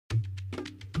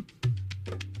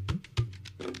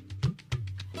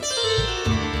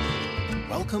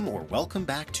Welcome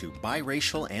back to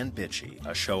Biracial and Bitchy,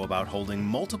 a show about holding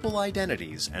multiple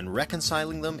identities and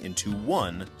reconciling them into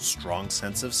one strong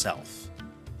sense of self.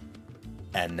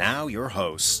 And now your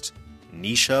host,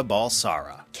 Nisha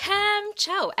Balsara.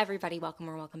 Ciao, everybody.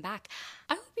 Welcome back.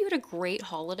 I hope you had a great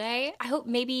holiday. I hope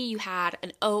maybe you had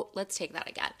let's take that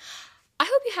again. I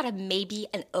hope you had maybe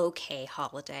an okay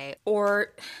holiday,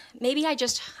 or maybe I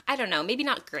don't know, maybe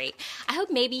not great. I hope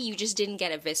maybe you just didn't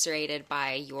get eviscerated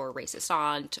by your racist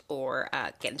aunt or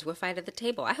get into a fight at the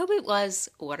table. I hope it was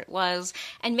what it was,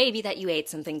 and maybe that you ate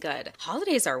something good.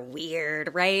 Holidays are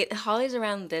weird, right? Holidays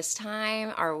around this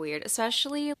time are weird,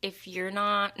 especially if you've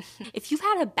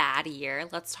had a bad year.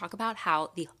 Let's talk about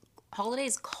how the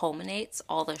holidays culminates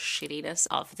all the shittiness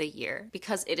of the year,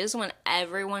 because it is when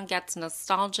everyone gets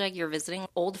nostalgic. You're visiting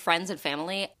old friends and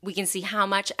family. We can see how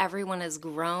much everyone has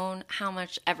grown, how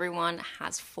much everyone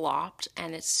has flopped,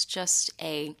 and it's just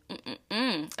a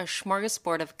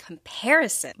smorgasbord of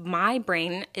comparison. My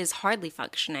brain is hardly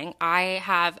functioning.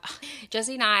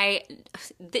 Jesse and I,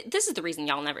 this is the reason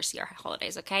y'all never see our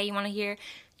holidays, okay? You want to hear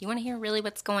really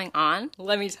what's going on?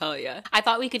 Let me tell you. I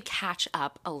thought we could catch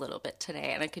up a little bit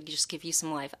today, and I could just give you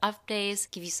some life updates,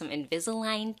 give you some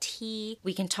Invisalign tea.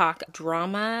 We can talk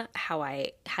drama, how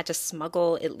I had to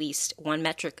smuggle at least 1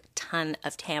 metric ton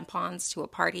of tampons to a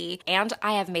party. And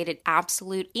I have made an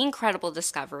absolute incredible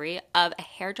discovery of a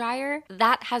hairdryer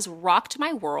that has rocked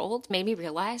my world, made me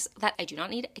realize that I do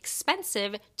not need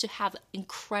expensive to have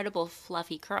incredible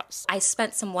fluffy curls. I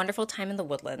spent some wonderful time in the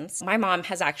woodlands. My mom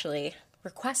has actually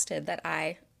requested that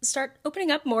I start opening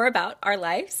up more about our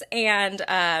lives and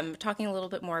talking a little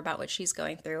bit more about what she's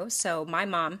going through. So my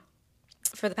mom,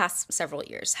 for the past several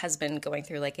years, has been going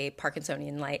through like a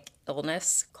Parkinsonian-like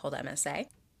illness called MSA.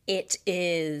 It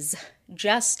is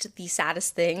just the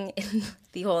saddest thing in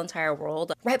the whole entire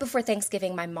world. Right before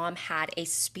Thanksgiving, my mom had a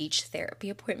speech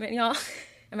therapy appointment, y'all.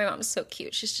 And my mom is so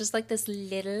cute. She's just like this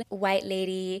little white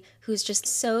lady who's just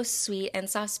so sweet and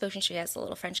soft-spoken. She has a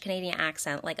little French-Canadian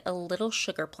accent, like a little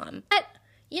sugar plum. But,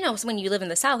 so when you live in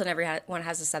the South and everyone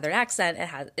has a Southern accent,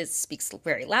 it speaks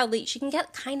very loudly, she can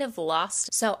get kind of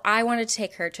lost. So I wanted to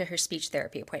take her to her speech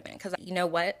therapy appointment because you know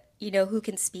what? You know who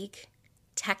can speak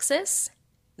Texas?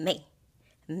 Me.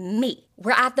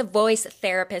 We're at the voice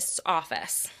therapist's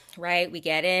office. Right? We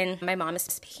get in. My mom is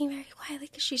speaking very quietly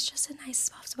because she's just a nice,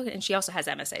 soft-spoken, and she also has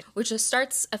MSA, which just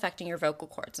starts affecting your vocal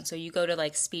cords. And so you go to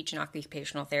like speech and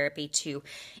occupational therapy to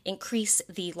increase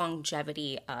the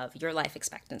longevity of your life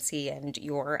expectancy and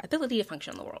your ability to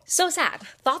function in the world. So sad.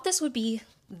 Thought this would be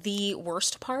the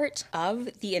worst part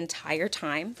of the entire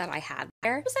time that I had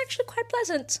there. It was actually quite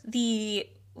pleasant. The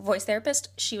voice therapist,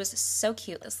 she was so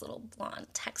cute, this little blonde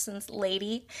Texan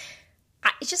lady.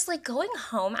 It's just like going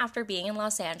home after being in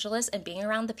Los Angeles and being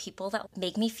around the people that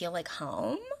make me feel like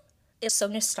home. It's so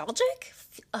nostalgic.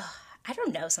 I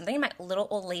don't know, something in my little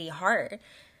old lady heart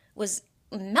was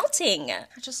melting.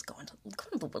 Just going to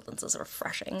the woodlands is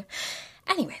refreshing.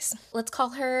 Anyways, let's call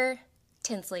her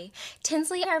Tinsley.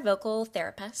 Tinsley, our vocal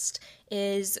therapist,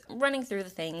 is running through the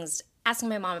things, asking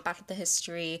my mom about the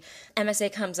history.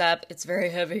 MSA comes up. It's very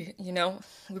heavy,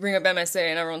 We bring up MSA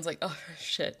and everyone's like, oh,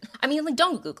 shit. I mean, like,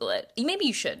 don't Google it. Maybe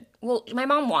you should. Well, my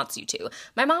mom wants you to.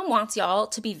 My mom wants y'all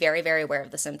to be very, very aware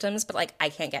of the symptoms, but, like, I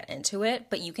can't get into it.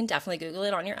 But you can definitely Google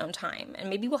it on your own time.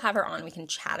 And maybe we'll have her on. We can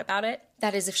chat about it.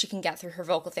 That is if she can get through her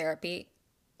vocal therapy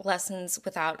lessons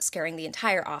without scaring the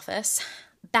entire office.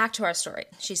 Back to our story.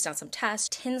 She's done some tests.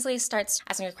 Tinsley starts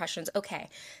asking her questions. Okay,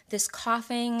 this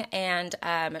coughing and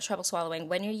trouble swallowing,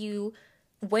 when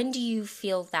do you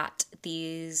feel that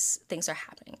these things are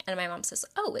happening? And my mom says,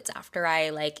 oh, it's after I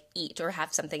eat or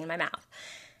have something in my mouth.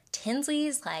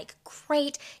 Tinsley's like,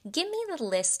 great, give me the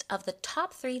list of the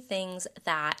top 3 things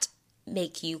that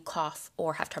make you cough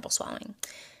or have trouble swallowing.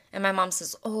 And my mom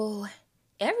says, oh,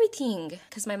 everything,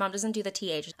 because my mom doesn't do the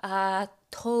TH.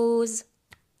 Toes,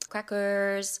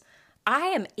 crackers. I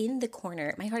am in the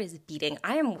corner. My heart is beating.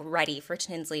 I am ready for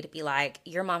Tinsley to be like,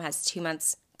 your mom has 2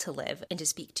 months to live and to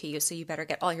speak to you, so you better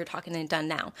get all your talking done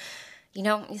now.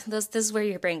 This is where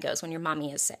your brain goes when your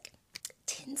mommy is sick.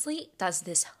 Tinsley does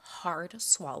this hard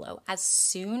swallow as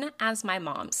soon as my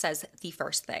mom says the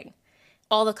first thing.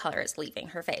 All the color is leaving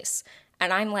her face.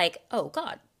 And I'm like, oh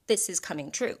God, this is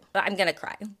coming true. I'm going to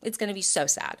cry. It's going to be so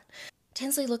sad.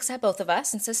 Tinsley looks at both of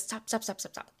us and says, stop.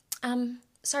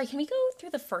 Sorry, can we go through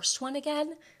the first one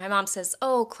again? My mom says,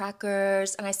 oh,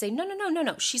 crackers. And I say,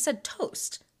 no. She said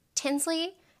toast.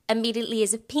 Tinsley immediately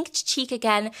is a pinked cheek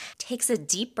again, takes a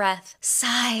deep breath,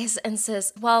 sighs, and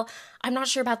says, well, I'm not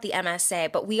sure about the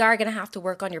MSA, but we are going to have to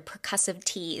work on your percussive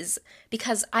T's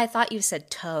because I thought you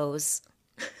said toes.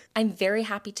 I'm very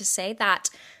happy to say that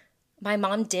My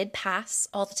mom did pass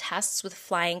all the tests with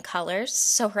flying colors,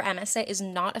 so her MSA is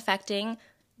not affecting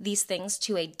these things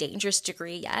to a dangerous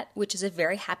degree yet, which is a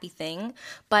very happy thing.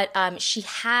 But she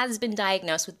has been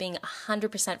diagnosed with being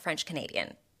 100% French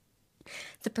Canadian.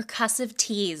 The percussive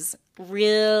T's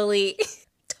really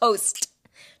toast.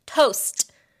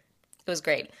 It was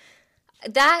great.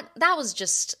 That was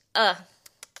just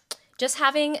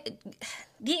having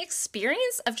the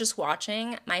experience of just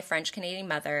watching my French Canadian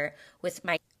mother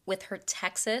with her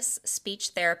Texas speech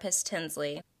therapist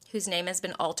Tinsley, whose name has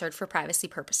been altered for privacy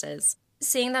purposes.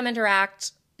 Seeing them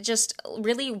interact just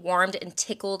really warmed and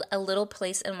tickled a little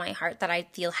place in my heart that I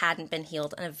feel hadn't been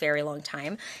healed in a very long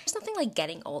time. There's nothing like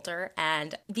getting older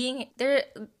and being there.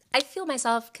 I feel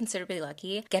myself considerably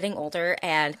lucky getting older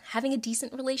and having a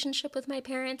decent relationship with my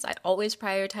parents. I'd always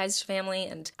prioritized family,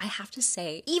 and I have to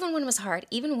say, even when it was hard,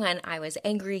 even when I was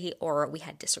angry or we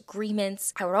had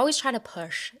disagreements, I would always try to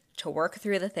push to work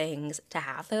through the things, to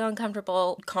have the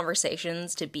uncomfortable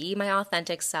conversations, to be my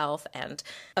authentic self. And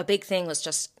a big thing was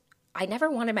just, I never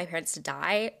wanted my parents to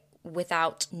die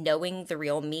without knowing the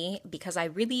real me, because I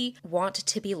really want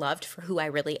to be loved for who I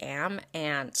really am,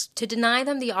 and to deny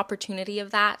them the opportunity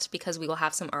of that because we will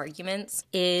have some arguments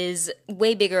is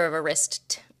way bigger of a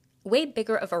risk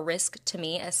to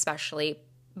me, especially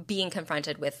being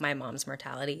confronted with my mom's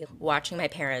mortality, watching my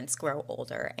parents grow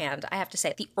older. And I have to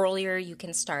say, the earlier you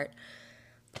can start,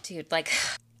 dude, like,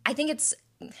 I think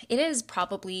it is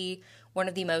probably one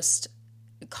of the most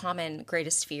common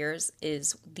greatest fears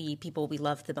is the people we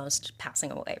love the most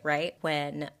passing away, right?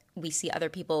 When we see other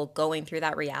people going through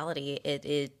that reality,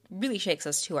 it really shakes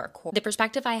us to our core. The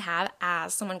perspective I have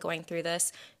as someone going through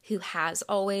this who has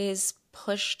always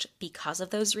pushed because of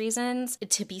those reasons,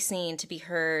 to be seen, to be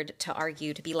heard, to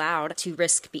argue, to be loud, to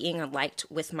risk being unliked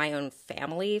with my own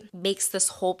family, makes this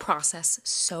whole process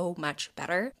so much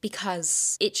better,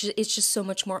 because it's just so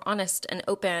much more honest and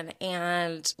open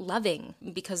and loving,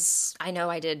 because I know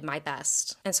I did my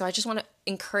best. And so I just want to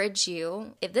encourage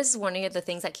you, if this is one of the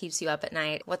things that keeps you up at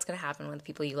night, what's going to happen when the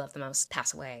people you love the most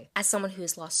pass away? As someone who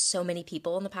has lost so many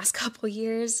people in the past couple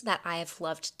years that I have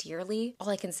loved dearly, all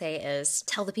I can say is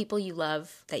tell the people you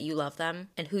love that you love them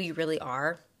and who you really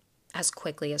are as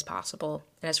quickly as possible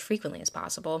and as frequently as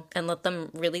possible, and let them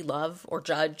really love or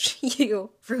judge you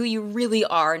for who you really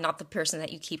are, not the person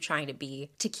that you keep trying to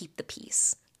be to keep the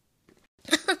peace.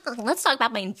 Let's talk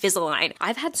about my Invisalign.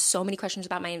 I've had so many questions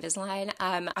about my Invisalign.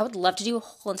 I would love to do a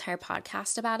whole entire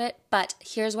podcast about it, but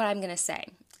here's what I'm going to say.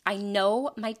 I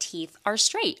know my teeth are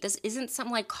straight. This isn't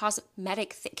some like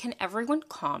cosmetic thing. Can everyone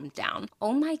calm down?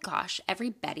 Oh my gosh,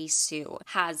 every Betty Sue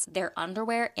has their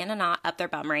underwear in a knot up their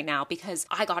bum right now because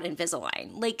I got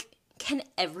Invisalign. Like, can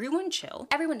everyone chill?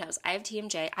 Everyone knows I have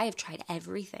TMJ. I have tried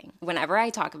everything. Whenever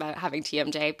I talk about having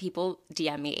TMJ, people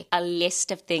DM me a list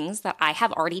of things that I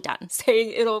have already done,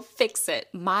 saying it'll fix it.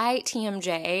 My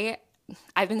TMJ,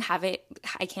 I've been having,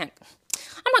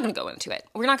 I'm not going to go into it.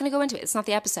 We're not going to go into it. It's not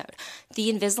the episode.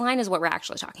 The Invisalign is what we're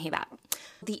actually talking about.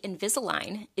 The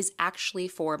Invisalign is actually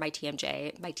for my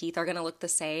TMJ. My teeth are going to look the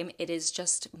same. It is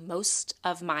just most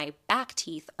of my back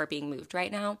teeth are being moved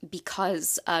right now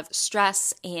because of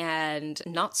stress and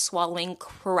not swallowing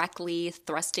correctly,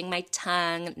 thrusting my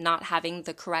tongue, not having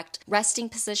the correct resting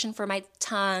position for my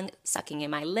tongue, sucking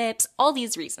in my lips. All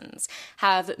these reasons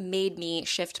have made me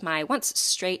shift my once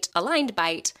straight aligned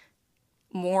bite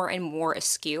more and more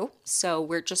askew. So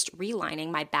we're just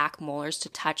relining my back molars to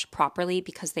touch properly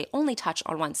because they only touch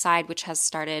on one side, which has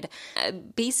started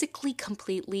basically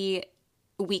completely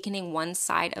weakening one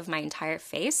side of my entire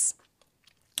face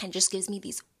and just gives me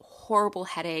these horrible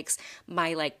headaches.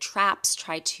 My like traps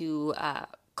try to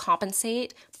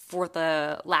compensate for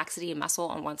the laxity and muscle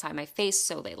on one side of my face,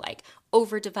 so they like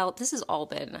overdevelop. This has all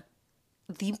been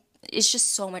it's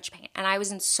just so much pain, and I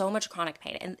was in so much chronic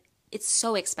pain, and it's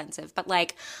so expensive, but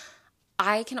like,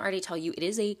 I can already tell you it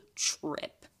is a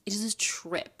trip. It is a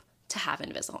trip to have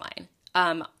Invisalign.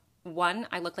 One,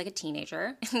 I look like a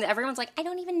teenager, and everyone's like, I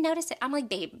don't even notice it. I'm like,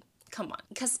 babe, come on.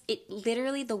 Because it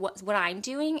literally, what I'm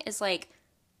doing is like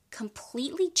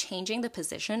completely changing the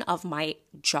position of my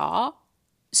jaw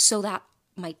so that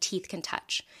my teeth can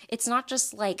touch. It's not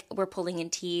just like we're pulling in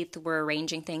teeth, we're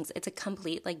arranging things. It's a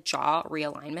complete like jaw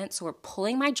realignment. So we're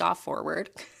pulling my jaw forward,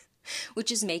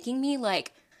 which is making me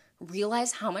like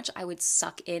realize how much I would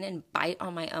suck in and bite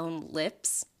on my own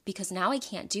lips, because now I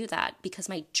can't do that because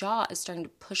my jaw is starting to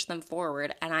push them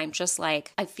forward, and I'm just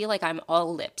like, I feel like I'm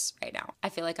all lips right now. I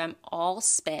feel like I'm all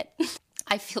spit.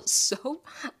 I feel so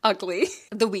ugly.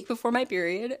 The week before my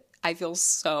period, I feel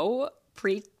so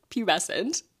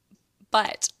prepubescent,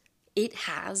 but It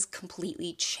has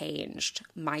completely changed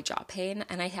my jaw pain.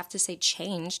 And I have to say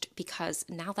changed because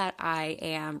now that I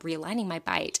am realigning my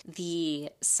bite, the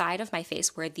side of my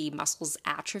face where the muscles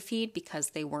atrophied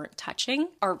because they weren't touching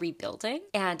are rebuilding.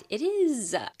 And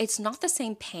it's not the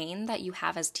same pain that you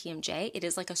have as TMJ. It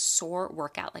is like a sore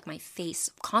workout. Like my face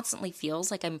constantly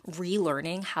feels like I'm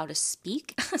relearning how to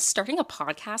speak. Starting a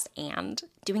podcast and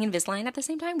doing Invisalign at the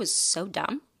same time was so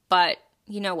dumb. But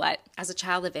you know what? As a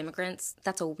child of immigrants,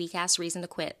 that's a weak-ass reason to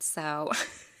quit, so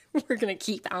we're gonna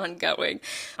keep on going.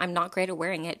 I'm not great at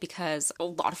wearing it because a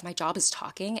lot of my job is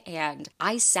talking, and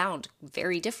I sound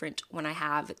very different when I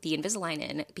have the Invisalign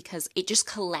in because it just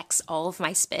collects all of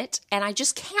my spit, and I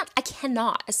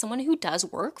cannot, as someone who does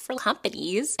work for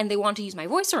companies and they want to use my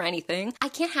voice or anything, I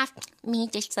can't have me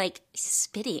just like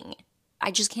spitting.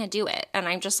 I just can't do it, and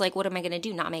I'm just like, what am I gonna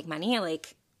do? Not make money?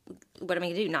 Like, what am I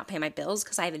going to do? Not pay my bills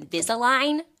because I have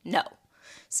Invisalign? No.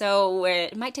 So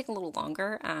it might take a little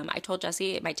longer. I told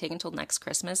Jesse it might take until next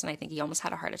Christmas, and I think he almost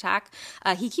had a heart attack.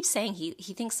 He keeps saying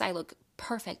he thinks I look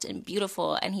perfect and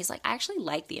beautiful, and he's like, I actually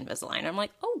like the Invisalign. I'm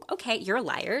like, oh, okay, you're a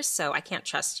liar, so I can't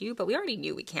trust you, but we already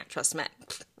knew we can't trust men,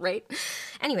 right?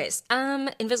 Anyways,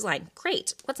 Invisalign,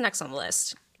 great. What's next on the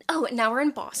list? Oh, now we're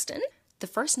in Boston. The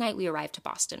first night we arrived to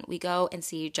Boston, we go and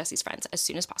see Jesse's friends as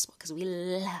soon as possible because we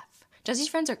love Jesse's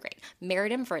friends are great.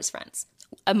 Married him for his friends,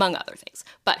 among other things.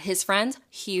 But his friends,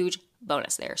 huge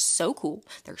bonus. They're so cool.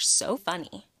 They're so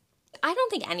funny. I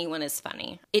don't think anyone is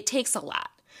funny. It takes a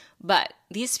lot. But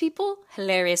these people,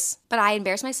 hilarious. But I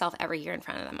embarrass myself every year in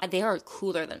front of them. They are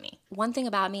cooler than me. One thing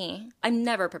about me, I'm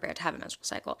never prepared to have a menstrual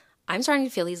cycle. I'm starting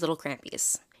to feel these little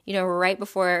crampies. You know, right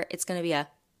before it's going to be a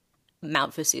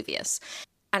Mount Vesuvius.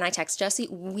 And I text Jesse,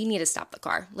 we need to stop the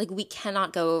car. Like, we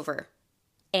cannot go over.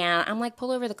 And I'm like, pull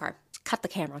over the car. Cut the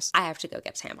cameras. I have to go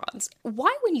get tampons.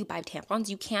 Why when you buy tampons,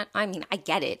 you can't, I mean, I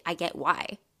get it. I get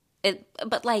why.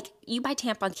 But like, you buy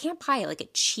tampons, you can't buy like a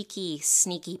cheeky,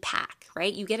 sneaky pack,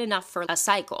 right? You get enough for a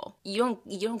cycle. You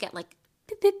don't get like,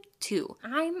 pip, pip, two.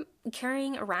 I'm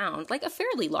carrying around like a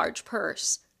fairly large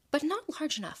purse, but not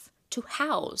large enough to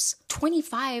house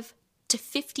 25 to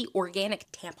 50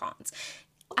 organic tampons.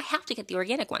 I have to get the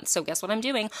organic ones. So guess what I'm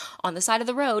doing? On the side of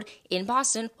the road in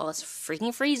Boston, while it's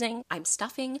freaking freezing, I'm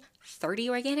stuffing 30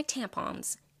 organic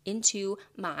tampons into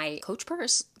my Coach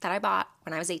purse that I bought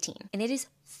when I was 18. And it is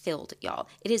filled, y'all.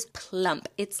 It is plump.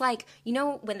 It's like, you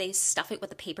know when they stuff it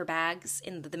with the paper bags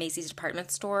in the Macy's department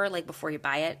store, like before you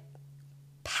buy it?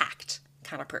 Packed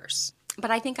kind of purse. But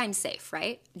I think I'm safe,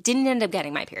 right? Didn't end up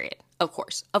getting my period. Of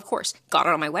course. Got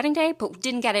it on my wedding day, but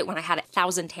didn't get it when I had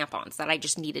 1,000 tampons that I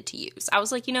just needed to use. I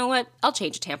was like, you know what? I'll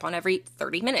change a tampon every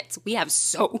 30 minutes. We have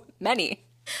so many.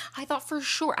 I thought for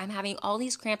sure I'm having all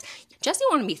these cramps. Jesse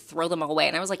wanted me to throw them all away.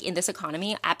 And I was like, in this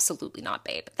economy, absolutely not,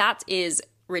 babe. That is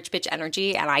rich bitch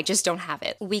energy, and I just don't have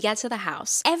it. We get to the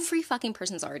house. Every fucking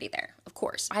person's already there, of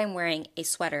course. I am wearing a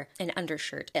sweater, an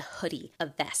undershirt, a hoodie, a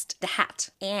vest, the hat,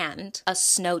 and a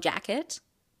snow jacket.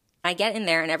 I get in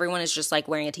there and everyone is just like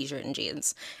wearing a t-shirt and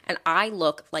jeans. And I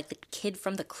look like the kid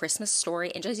from the Christmas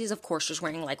Story. And Jesse's, of course, just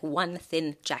wearing like one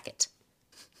thin jacket.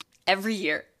 Every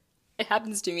year. It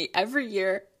happens to me every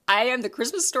year. I am the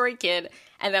Christmas Story kid.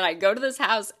 And then I go to this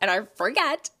house and I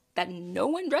forget that no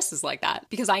one dresses like that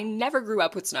because I never grew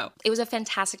up with snow. It was a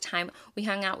fantastic time. We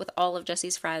hung out with all of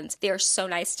Jesse's friends. They are so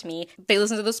nice to me. They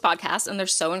listen to this podcast and they're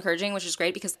so encouraging, which is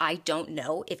great because I don't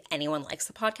know if anyone likes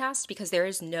the podcast because there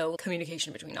is no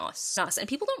communication between us. And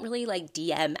people don't really like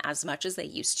DM as much as they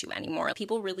used to anymore.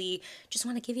 People really just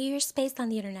want to give you your space on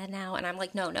the internet now. And I'm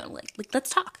like, no, like let's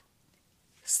talk.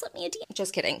 Slip me a DM.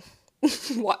 Just kidding.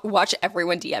 Watch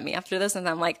everyone DM me after this and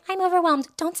I'm like, I'm overwhelmed.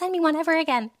 Don't send me one ever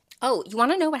again. Oh, you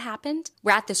want to know what happened?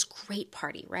 We're at this great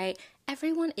party, right?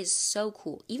 Everyone is so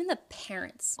cool. Even the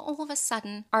parents. All of a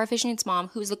sudden, our officiant's mom,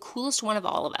 who's the coolest one of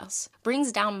all of us,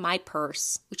 brings down my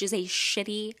purse, which is a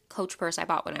shitty Coach purse I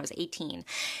bought when I was 18.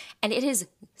 And it is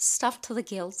stuffed to the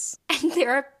gills. And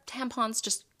there are tampons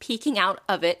just peeking out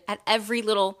of it at every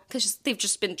little, because they've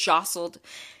just been jostled.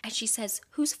 And she says,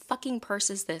 whose fucking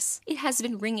purse is this? It has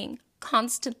been ringing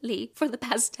constantly for the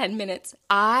past 10 minutes.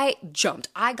 I jumped.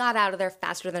 I got out of there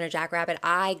faster than a jackrabbit.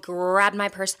 I grabbed my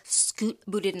purse,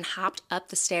 scoot-booted and hopped up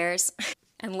the stairs.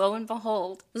 And lo and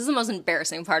behold, this is the most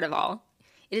embarrassing part of all.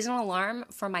 It is an alarm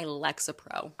for my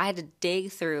Lexapro. I had to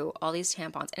dig through all these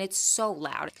tampons and it's so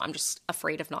loud. I'm just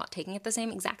afraid of not taking it the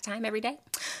same exact time every day.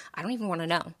 I don't even want to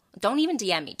know. Don't even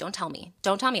DM me. Don't tell me.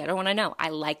 Don't tell me. I don't want to know. I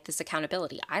like this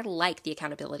accountability. I like the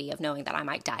accountability of knowing that I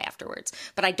might die afterwards.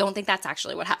 But I don't think that's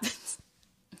actually what happens.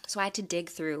 So I had to dig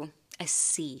through a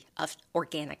sea of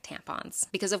organic tampons.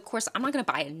 Because of course, I'm not going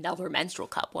to buy another menstrual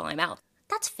cup while I'm out.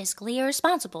 That's fiscally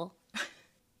irresponsible.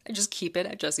 I just keep it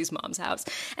at Jesse's mom's house.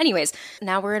 Anyways,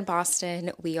 now we're in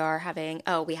Boston. We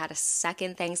had a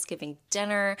second Thanksgiving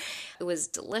dinner. It was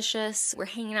delicious. We're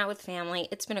hanging out with family.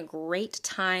 It's been a great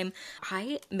time.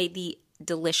 I made the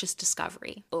delicious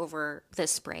discovery over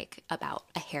this break about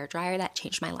a hairdryer that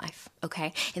changed my life,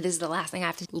 okay? And this is the last thing I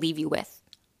have to leave you with.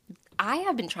 I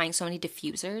have been trying so many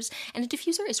diffusers, and a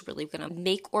diffuser is really going to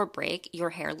make or break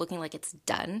your hair looking like it's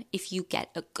done. If you get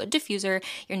a good diffuser,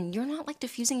 you're not like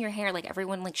diffusing your hair like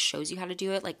everyone like shows you how to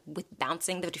do it, like with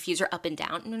bouncing the diffuser up and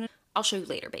down. No. I'll show you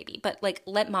later, baby. But like,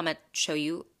 let mama show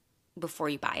you before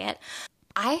you buy it.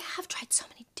 I have tried so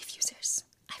many diffusers.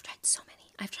 I've tried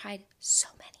so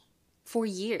many for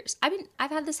years.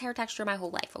 I've had this hair texture my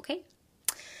whole life, okay?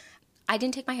 I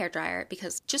didn't take my hairdryer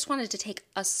because just wanted to take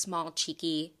a small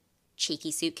cheeky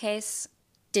suitcase.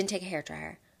 Didn't take a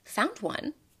hairdryer. Found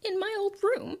one in my old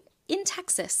room in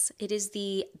Texas. It is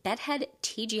the Bedhead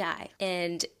TGI,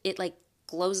 and it like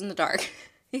glows in the dark.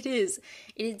 It is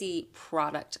the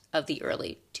product of the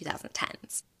early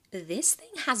 2010s. This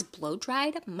thing has blow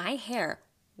dried my hair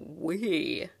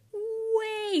way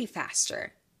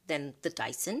faster than the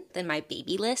Dyson, than my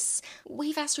Babyliss,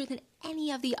 way faster than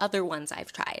any of the other ones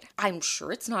I've tried. I'm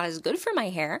sure it's not as good for my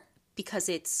hair because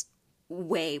it's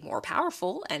way more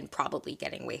powerful and probably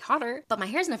getting way hotter, but my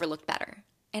hair's never looked better.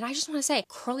 And I just want to say,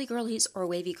 curly girlies or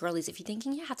wavy girlies, if you're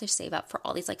thinking you have to save up for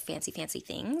all these like fancy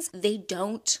things, they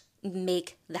don't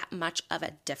make that much of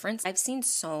a difference. I've seen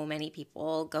so many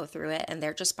people go through it and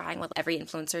they're just buying what every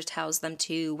influencer tells them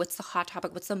to. What's the hot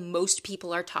topic? What's the most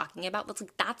people are talking about?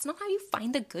 That's not how you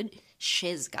find the good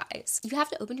shiz, guys. You have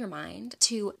to open your mind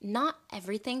to not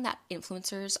everything that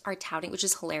influencers are touting, which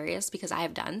is hilarious because I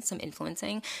have done some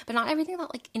influencing, but not everything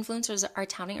that like influencers are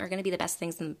touting are going to be the best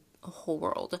things in the whole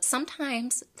world.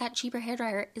 Sometimes that cheaper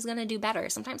hairdryer is going to do better.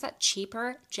 Sometimes that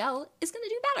cheaper gel is going to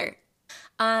do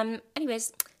better.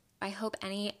 Anyways, I hope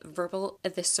any verbal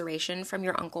evisceration from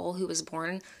your uncle who was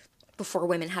born before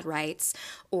women had rights,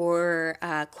 or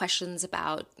questions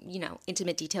about,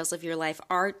 intimate details of your life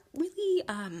are really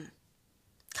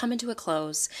coming to a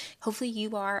close. Hopefully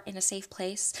you are in a safe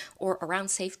place or around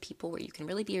safe people where you can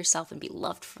really be yourself and be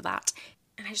loved for that.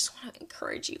 And I just want to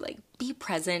encourage you, be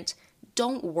present.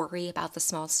 Don't worry about the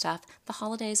small stuff. The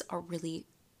holidays are really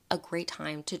a great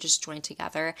time to just join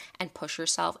together and push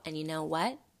yourself. And you know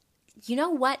what? You know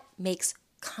what makes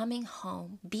coming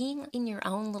home, being in your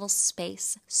own little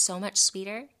space, so much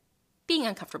sweeter? Being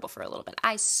uncomfortable for a little bit.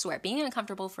 I swear, being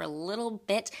uncomfortable for a little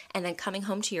bit and then coming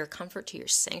home to your comfort, to your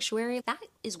sanctuary, that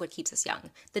is what keeps us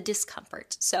young, the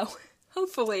discomfort. So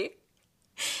hopefully,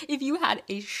 if you had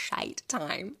a shite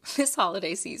time this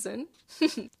holiday season,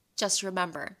 just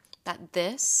remember that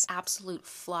this absolute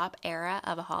flop era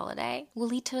of a holiday will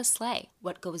lead to a sleigh.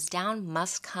 What goes down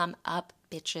must come up,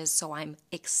 bitches. So I'm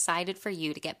excited for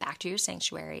you to get back to your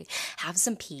sanctuary, have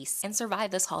some peace, and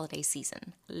survive this holiday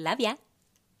season. Love ya.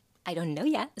 I don't know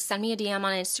ya. Send me a DM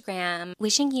on Instagram.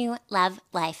 Wishing you love,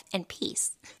 life, and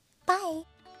peace. Bye.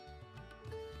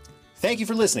 Thank you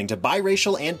for listening to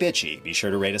Biracial and Bitchy. Be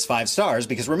sure to rate us 5 stars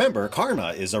because remember,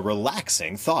 karma is a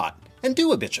relaxing thought. And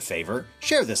do a bitch a favor,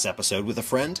 share this episode with a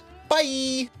friend.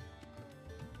 Bye!